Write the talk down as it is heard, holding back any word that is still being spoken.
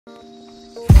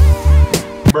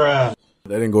Bruh. That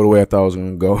didn't go the way I thought it was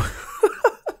gonna go.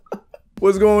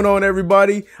 What's going on,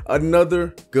 everybody?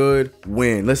 Another good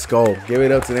win. Let's go. Give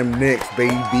it up to them Knicks,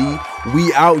 baby.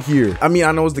 We out here. I mean,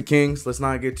 I know it's the Kings. Let's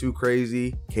not get too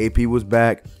crazy. KP was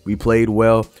back. We played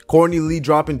well. Courtney Lee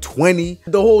dropping 20.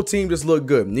 The whole team just looked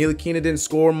good. Ntilikina didn't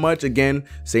score much. Again,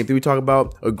 same thing we talk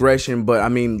about, aggression. But, I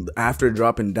mean, after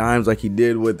dropping dimes like he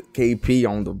did with KP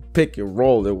on the pick and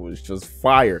roll, it was just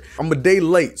fire. I'm a day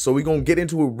late, so we're going to get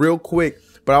into it real quick.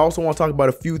 But I also want to talk about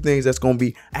a few things that's going to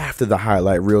be after the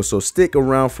highlight reel. So stick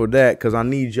around for that because I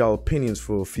need y'all opinions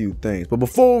for a few things. But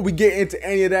before we get into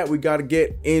any of that, we got to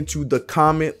get into the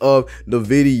comment of the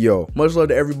video. Much love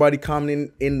to everybody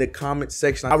commenting in the comment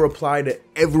section. I reply to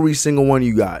every single one of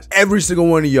you guys. Every single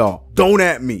one of y'all. Don't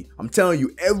at me. I'm telling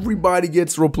you, everybody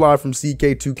gets a reply from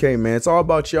CK2K, man. It's all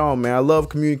about y'all, man. I love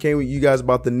communicating with you guys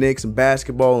about the Knicks and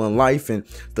basketball and life and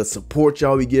the support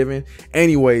y'all be giving.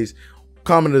 Anyways,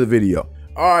 comment of the video.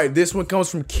 All right, this one comes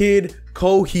from Kid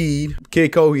Coheed.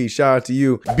 Kid Coheed, shout out to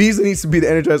you. Beasley needs to be the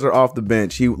energizer off the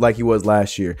bench, like he was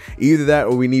last year. Either that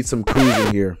or we need some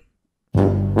cruising here.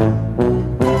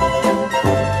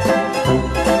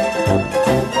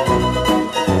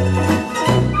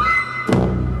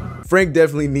 Frank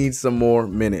definitely needs some more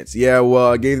minutes. Yeah,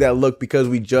 well, I gave that look because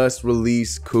we just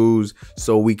released Kuz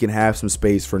so we can have some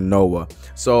space for Noah.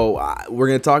 So we're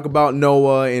going to talk about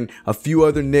Noah and a few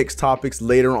other Knicks topics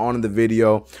later on in the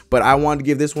video. But I wanted to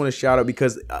give this one a shout out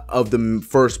because of the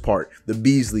first part, the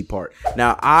Beasley part.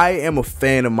 Now, I am a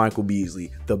fan of Michael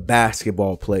Beasley, the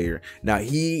basketball player. Now,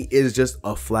 he is just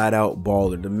a flat out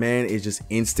baller. The man is just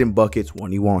instant buckets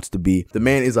when he wants to be. The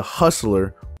man is a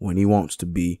hustler when he wants to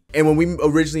be. And when we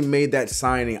originally made that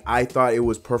signing, I thought it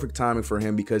was perfect timing for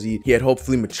him because he had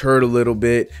hopefully matured a little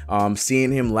bit.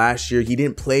 Seeing him last year, he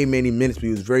didn't play many minutes, but he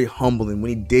was very humble. And when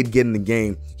he did get in the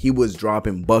game, he was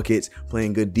dropping buckets,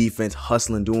 playing good defense,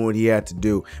 hustling, doing what he had to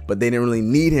do. But they didn't really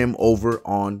need him over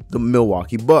on the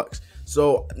Milwaukee Bucks.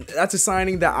 So that's a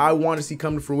signing that I want to see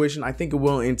come to fruition. I think it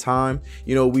will in time.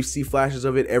 You know, we see flashes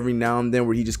of it every now and then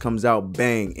where he just comes out,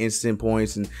 bang, instant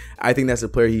points. And I think that's a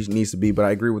player he needs to be. But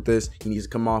I agree with this. He needs to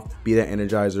come off, be that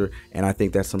energizer. And I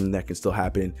think that's something that can still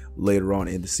happen later on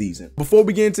in the season. Before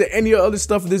we get into any other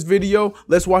stuff in this video,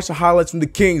 let's watch the highlights from the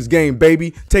Kings game,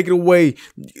 baby. Take it away,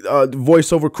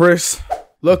 voiceover Chris.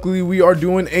 Luckily, we are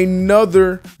doing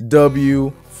another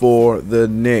W for the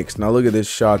Knicks. Now look at this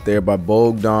shot there by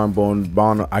Bogdan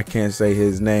Bonbon. I can't say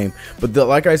his name, but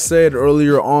like I said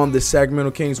earlier on, the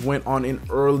Sacremento Kings went on an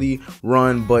early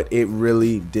run, but it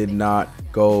really did not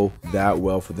go that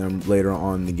well for them later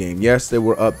on in the game. Yes, they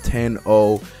were up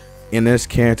 10-0. Enes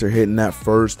Kanter hitting that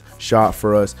first shot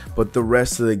for us, but the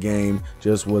rest of the game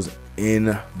just was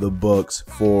in the books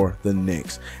for the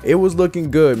Knicks. It was looking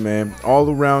good, man. All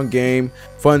around game,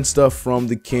 fun stuff from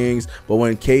the Kings, but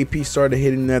when KP started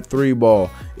hitting that three ball,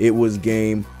 it was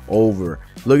game over.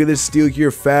 Look at this steal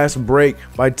here, fast break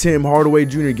by Tim Hardaway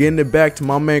Jr. getting it back to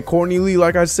my man Courtney Lee.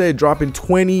 Like I said, dropping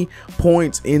 20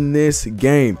 points in this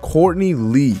game. Courtney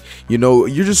Lee, you know,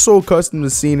 you're just so accustomed to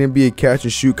seeing him be a catch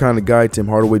and shoot kind of guy. Tim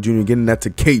Hardaway Jr. getting that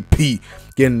to KP,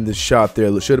 getting the shot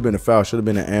there. Should have been a foul, should have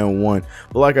been an and-one.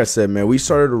 But like I said, man, we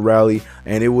started a rally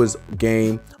and it was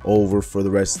game over for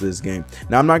the rest of this game.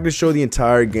 Now, I'm not going to show the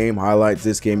entire game highlights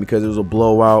this game because it was a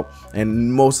blowout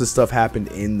and most of the stuff happened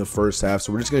in the first half.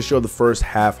 So we're just going to show the first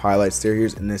half highlights there.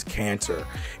 Here's Enes Kanter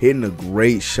hitting a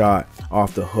great shot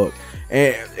off the hook.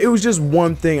 And it was just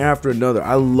one thing after another.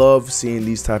 I love seeing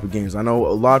these type of games. I know a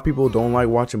lot of people don't like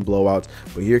watching blowouts,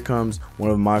 but here comes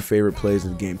one of my favorite plays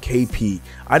of the game, KP.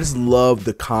 I just love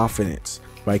the confidence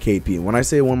by KP. And when I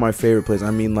say one of my favorite plays,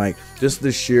 I mean like just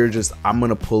the sheer I'm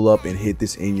gonna pull up and hit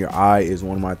this in your eye is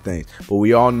one of my things. But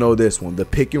we all know this one, the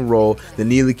pick and roll, the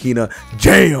Ntilikina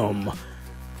jam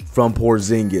from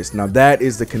Porzingis. Now that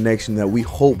is the connection that we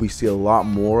hope we see a lot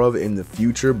more of in the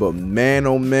future. But man,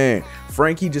 oh man,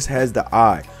 Frankie just has the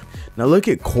eye. Now look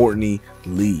at Courtney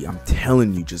Lee. I'm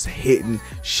telling you, just hitting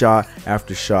shot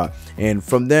after shot. And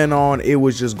from then on, it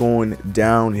was just going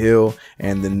downhill.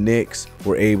 And the Knicks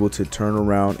were able to turn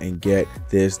around and get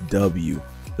this W.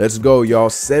 Let's go, y'all.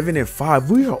 7-5.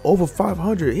 We are over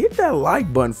 500. Hit that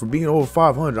like button for being over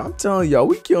 500. I'm telling y'all,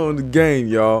 we killing the game,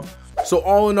 y'all. So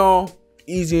all in all,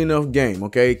 easy enough game.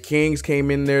 Okay, Kings came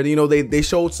in there, you know, they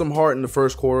showed some heart in the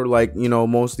first quarter, like, you know,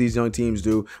 most of these young teams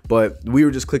do, but we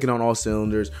were just clicking on all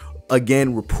cylinders.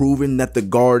 again, we're proving that the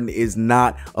Garden is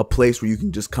not a place where you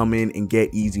can just come in and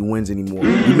get easy wins anymore.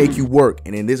 We make you work,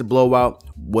 and in this blowout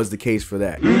was the case for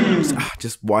that.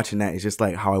 Just watching that is just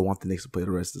like how I want the Knicks to play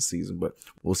the rest of the season, but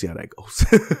we'll see how that goes.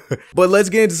 But let's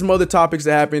get into some other topics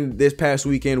that happened this past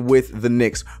weekend with the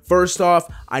Knicks. First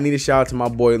off, I need a shout out to my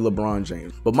boy LeBron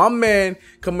James. But my man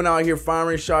coming out here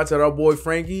firing shots at our boy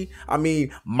Frankie. I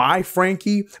mean, my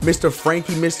Frankie,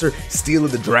 Mr. Steal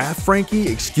of the Draft Frankie.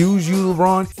 Excuse you,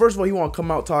 LeBron. First of all, he want to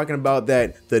come out talking about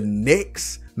that the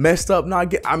Knicks messed up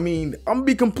I mean, I'm gonna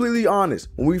be completely honest.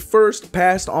 When we first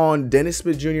passed on Dennis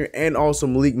Smith Jr. and also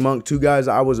Malik Monk, two guys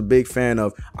I was a big fan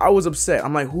of, I was upset.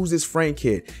 I'm like, who's this Frank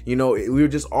kid? You know, we were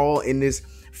just all in this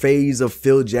phase of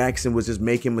Phil Jackson was just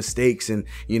making mistakes, and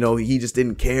you know, he just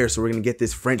didn't care, so we're gonna get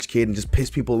this French kid and just piss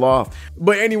people off.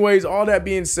 But anyways, all that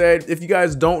being said, if you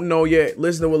guys don't know yet,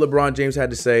 listen to what LeBron James had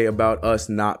to say about us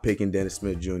not picking Dennis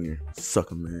Smith Jr.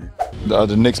 Sucker, man.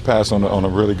 The Knicks passed on a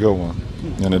really good one,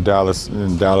 and Dallas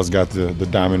got the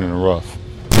diamond in the rough.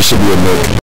 We should be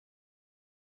admitted.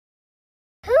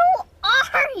 Who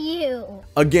are you?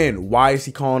 Again, why is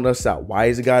he calling us out? Why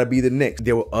is it gotta be the Knicks?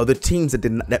 There were other teams that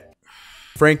did not.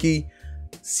 Frankie,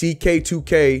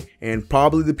 CK2K, and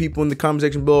probably the people in the comment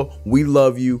section below, we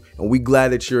love you, and we glad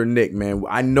that you're a Knick, man.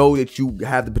 I know that you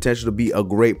have the potential to be a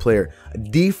great player, a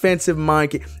defensive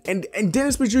mind, and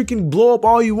Dennis Smith Jr. can blow up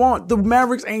all you want. The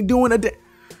Mavericks ain't doing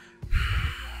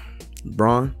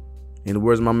LeBron, in the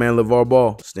words of my man LeVar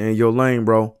Ball, stay in your lane,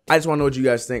 bro. I just want to know what you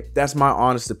guys think. That's my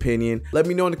honest opinion. Let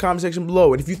me know in the comment section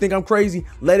below. And if you think I'm crazy,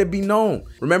 let it be known.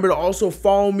 Remember to also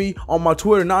follow me on my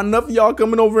Twitter. Not enough of y'all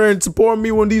coming over and supporting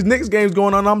me when these Knicks games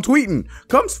going on. I'm tweeting.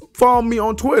 Come follow me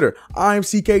on Twitter. I'm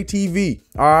CKTV.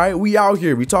 All right, we out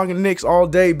here. We talking Knicks all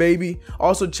day, baby.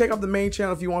 Also, check out the main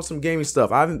channel if you want some gaming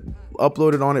stuff. I haven't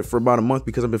uploaded on it for about a month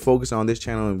because I've been focusing on this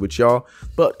channel and with y'all.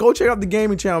 But go check out the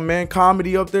gaming channel, man.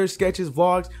 Comedy up there, sketches,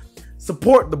 vlogs.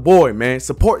 Support the boy, man.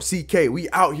 Support CK. We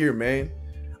out here, man.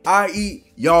 I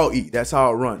eat, y'all eat. That's how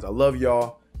it runs. I love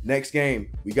y'all. Next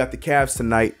game, we got the Cavs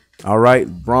tonight. All right,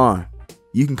 Bron,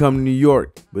 you can come to New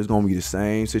York, but it's gonna be the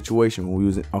same situation when we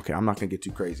was in. Okay, I'm not gonna get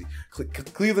too crazy.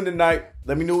 Cleveland tonight.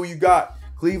 Let me know who you got.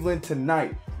 Cleveland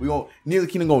tonight. We gonna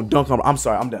Ntilikina gonna dunk on. I'm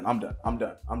sorry. I'm done.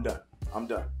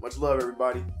 Much love,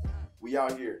 everybody. We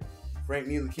out here. Frank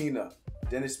Ntilikina,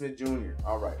 Dennis Smith Jr.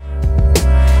 All right.